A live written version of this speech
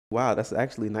Wow, that's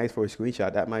actually nice for a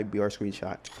screenshot. That might be our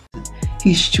screenshot.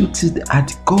 He shoots it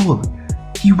at goal.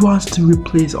 He wants to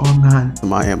replace online.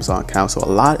 My Amazon account, so a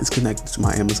lot is connected to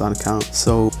my Amazon account.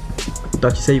 So I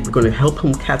thought you said you were gonna help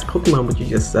him catch Pokemon, but you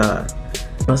just I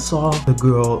saw the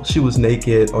girl, she was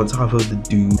naked on top of the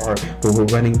dude. But we're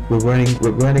running,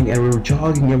 and we're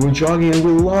jogging, and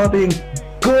we're lobbing.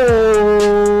 Goal!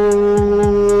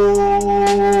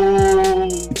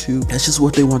 YouTube, that's just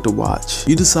what they want to watch.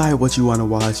 You decide what you want to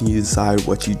watch and you decide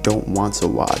what you don't want to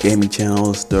watch. Gaming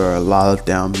channels, there are a lot of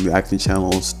them. Reaction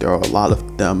channels, there are a lot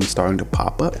of them starting to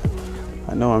pop up.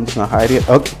 I know, I'm just gonna hide it.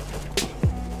 Okay.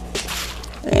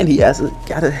 And he hasn't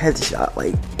got a headshot.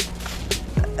 Like,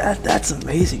 that's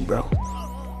amazing, bro.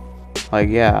 Like,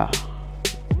 yeah,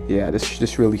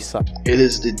 this really sucks. It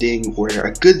is the thing where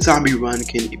a good zombie run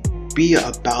can be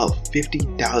about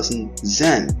 50,000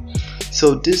 Zen.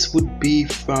 So this would be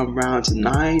from rounds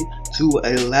 9 to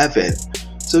 11.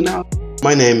 So now,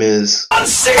 my name is...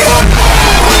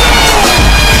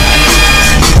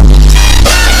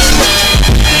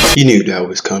 You knew that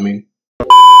was coming.